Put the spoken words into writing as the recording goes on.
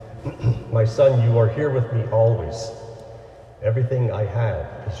My son, you are here with me always. Everything I have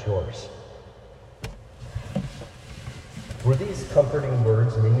is yours. Were these comforting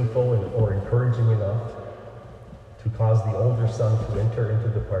words meaningful or encouraging enough to cause the older son to enter into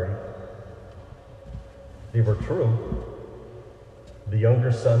the party? They were true. The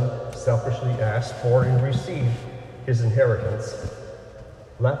younger son selfishly asked for and received his inheritance,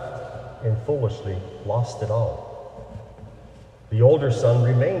 left and foolishly lost it all. The older son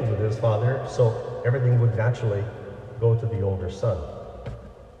remained with his father, so everything would naturally go to the older son.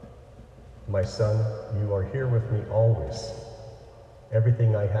 My son, you are here with me always.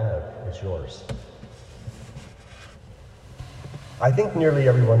 Everything I have is yours. I think nearly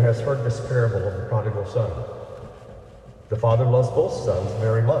everyone has heard this parable of the prodigal son. The father loves both sons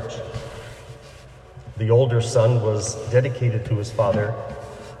very much. The older son was dedicated to his father,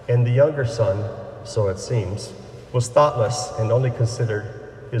 and the younger son, so it seems, was thoughtless and only considered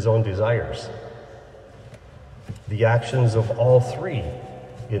his own desires. The actions of all three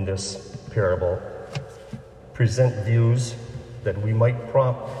in this parable present views that might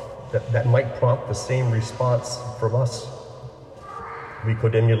prompt the same response from us. We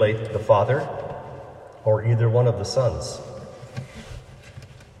could emulate the father or either one of the sons.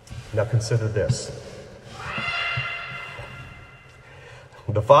 Now consider this.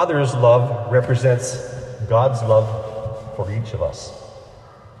 The Father's love represents God's love for each of us,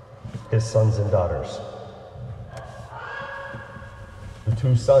 his sons and daughters. The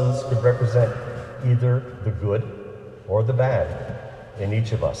two sons could represent either the good or the bad in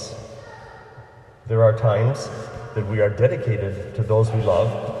each of us. There are times that we are dedicated to those we love,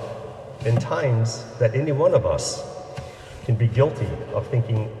 and times that any one of us can be guilty of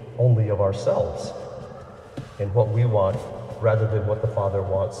thinking only of ourselves and what we want rather than what the Father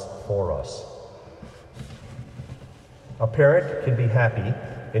wants for us. A parent can be happy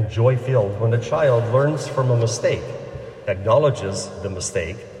and joy-filled when a child learns from a mistake, acknowledges the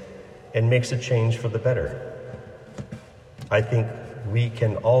mistake, and makes a change for the better. I think we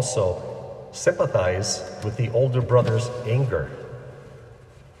can also sympathize with the older brother's anger.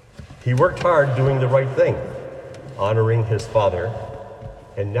 He worked hard doing the right thing, honoring his father,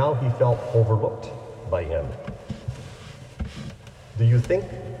 and now he felt overlooked by him. Do you think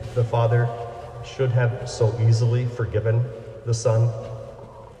the father should have so easily forgiven the son?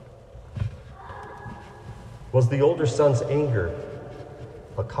 Was the older son's anger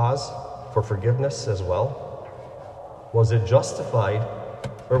a cause for forgiveness as well? Was it justified,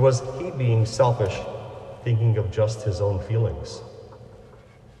 or was he being selfish, thinking of just his own feelings?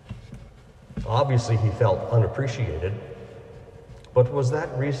 Obviously, he felt unappreciated, but was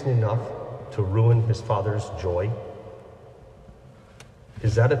that reason enough to ruin his father's joy?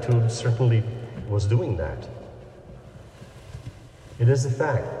 His attitude certainly was doing that. It is a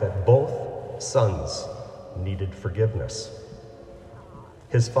fact that both sons needed forgiveness.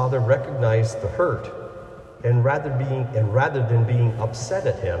 His father recognized the hurt, and rather than being upset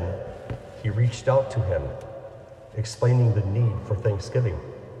at him, he reached out to him, explaining the need for thanksgiving,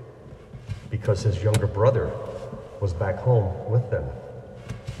 because his younger brother was back home with them.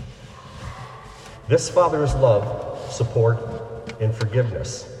 This father's love, support, and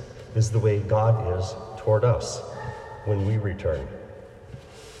forgiveness is the way God is toward us when we return.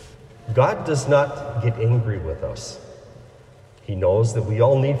 God does not get angry with us. He knows that we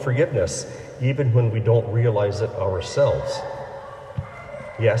all need forgiveness, even when we don't realize it ourselves.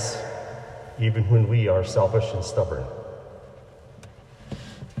 Yes, even when we are selfish and stubborn.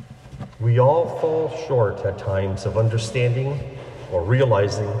 We all fall short at times of understanding or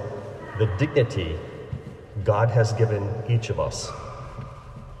realizing the dignity God has given each of us.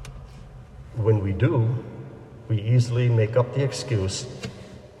 When we do, we easily make up the excuse,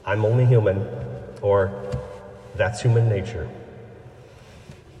 "I'm only human," or "that's human nature."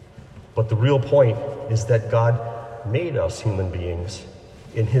 But the real point is that God made us human beings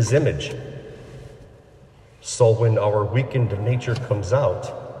in his image. So when our weakened nature comes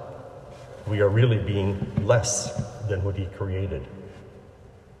out, we are really being less than what he created,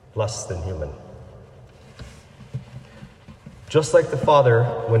 less than human. Just like the father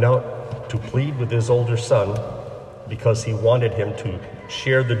went out to plead with his older son because he wanted him to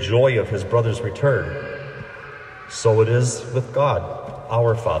share the joy of his brother's return, so it is with God,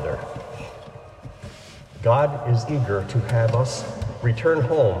 our Father. God is eager to have us return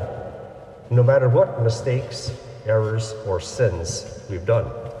home, no matter what mistakes, errors, or sins we've done.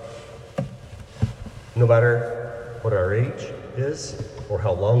 No matter what our age is or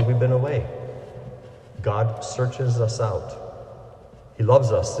how long we've been away, God searches us out. He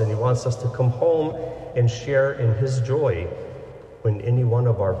loves us and he wants us to come home and share in his joy when any one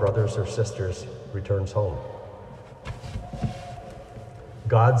of our brothers or sisters returns home.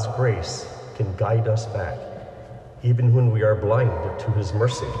 God's grace can guide us back, even when we are blind to his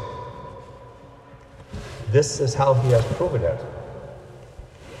mercy. This is how he has proven it.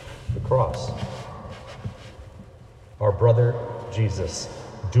 The cross. Our brother Jesus,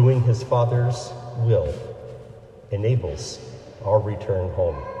 doing his Father's will, enables our return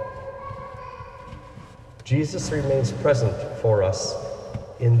home. Jesus remains present for us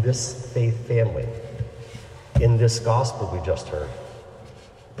in this faith family, in this gospel we just heard,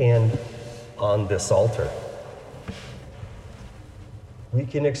 and on this altar. We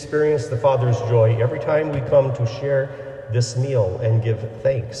can experience the Father's joy every time we come to share this meal and give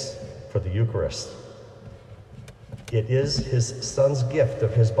thanks for the Eucharist. It is his Son's gift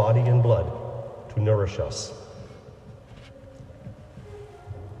of his body and blood to nourish us.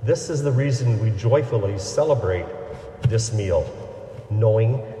 This is the reason we joyfully celebrate this meal,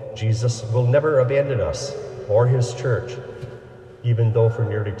 knowing Jesus will never abandon us or his church, even though for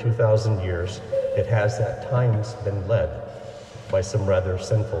nearly 2,000 years it has at times been led by some rather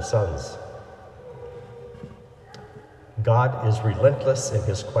sinful sons. God is relentless in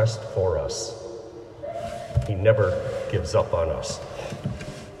his quest for us. He never gives up on us.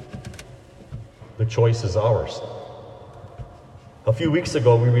 The choice is ours. A few weeks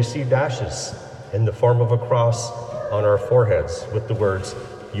ago, we received ashes in the form of a cross on our foreheads with the words,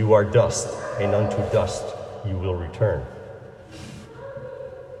 "You are dust, and unto dust you will return."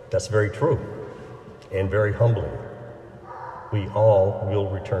 That's very true and very humbling. We all will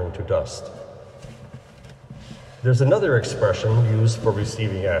return to dust. There's another expression used for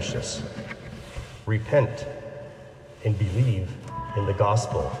receiving ashes. Repent and believe in the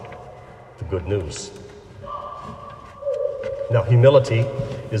gospel, the good news. Now, humility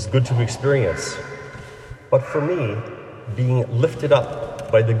is good to experience, but for me, being lifted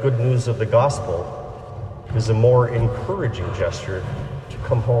up by the good news of the gospel is a more encouraging gesture to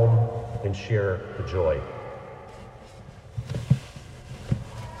come home and share the joy.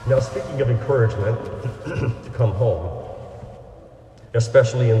 Now, speaking of encouragement to come home,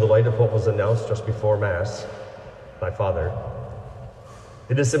 especially in the light of what was announced just before Mass by Father,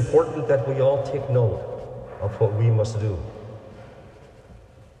 it is important that we all take note of what we must do.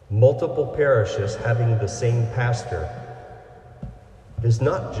 Multiple parishes having the same pastor is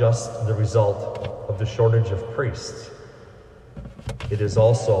not just the result of the shortage of priests. It is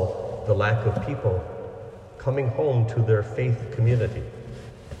also the lack of people coming home to their faith community.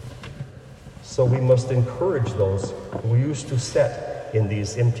 So we must encourage those who used to sit in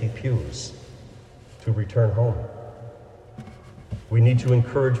these empty pews to return home. We need to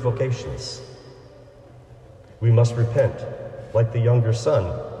encourage vocations. We must repent, like the younger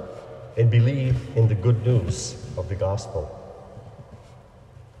son, and believe in the good news of the gospel.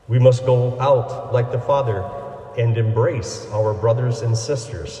 We must go out like the Father and embrace our brothers and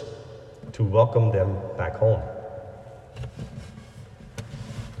sisters to welcome them back home.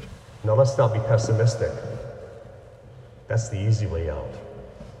 Now, let's not be pessimistic. That's the easy way out.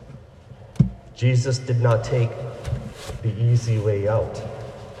 Jesus did not take the easy way out,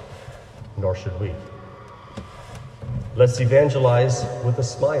 nor should we. Let's evangelize with a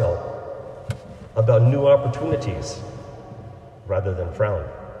smile about new opportunities rather than frown.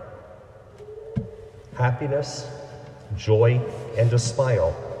 Happiness, joy, and a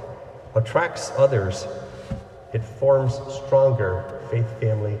smile attracts others. It forms stronger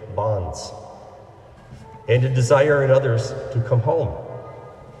faith-family bonds, and a desire in others to come home,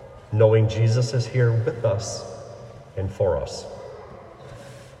 knowing Jesus is here with us and for us.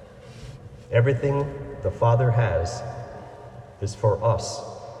 Everything the Father has is for us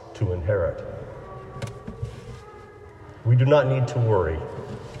to inherit. We do not need to worry.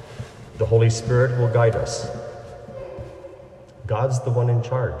 The Holy Spirit will guide us. God's the one in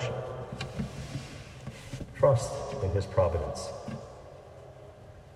charge. Trust in his providence.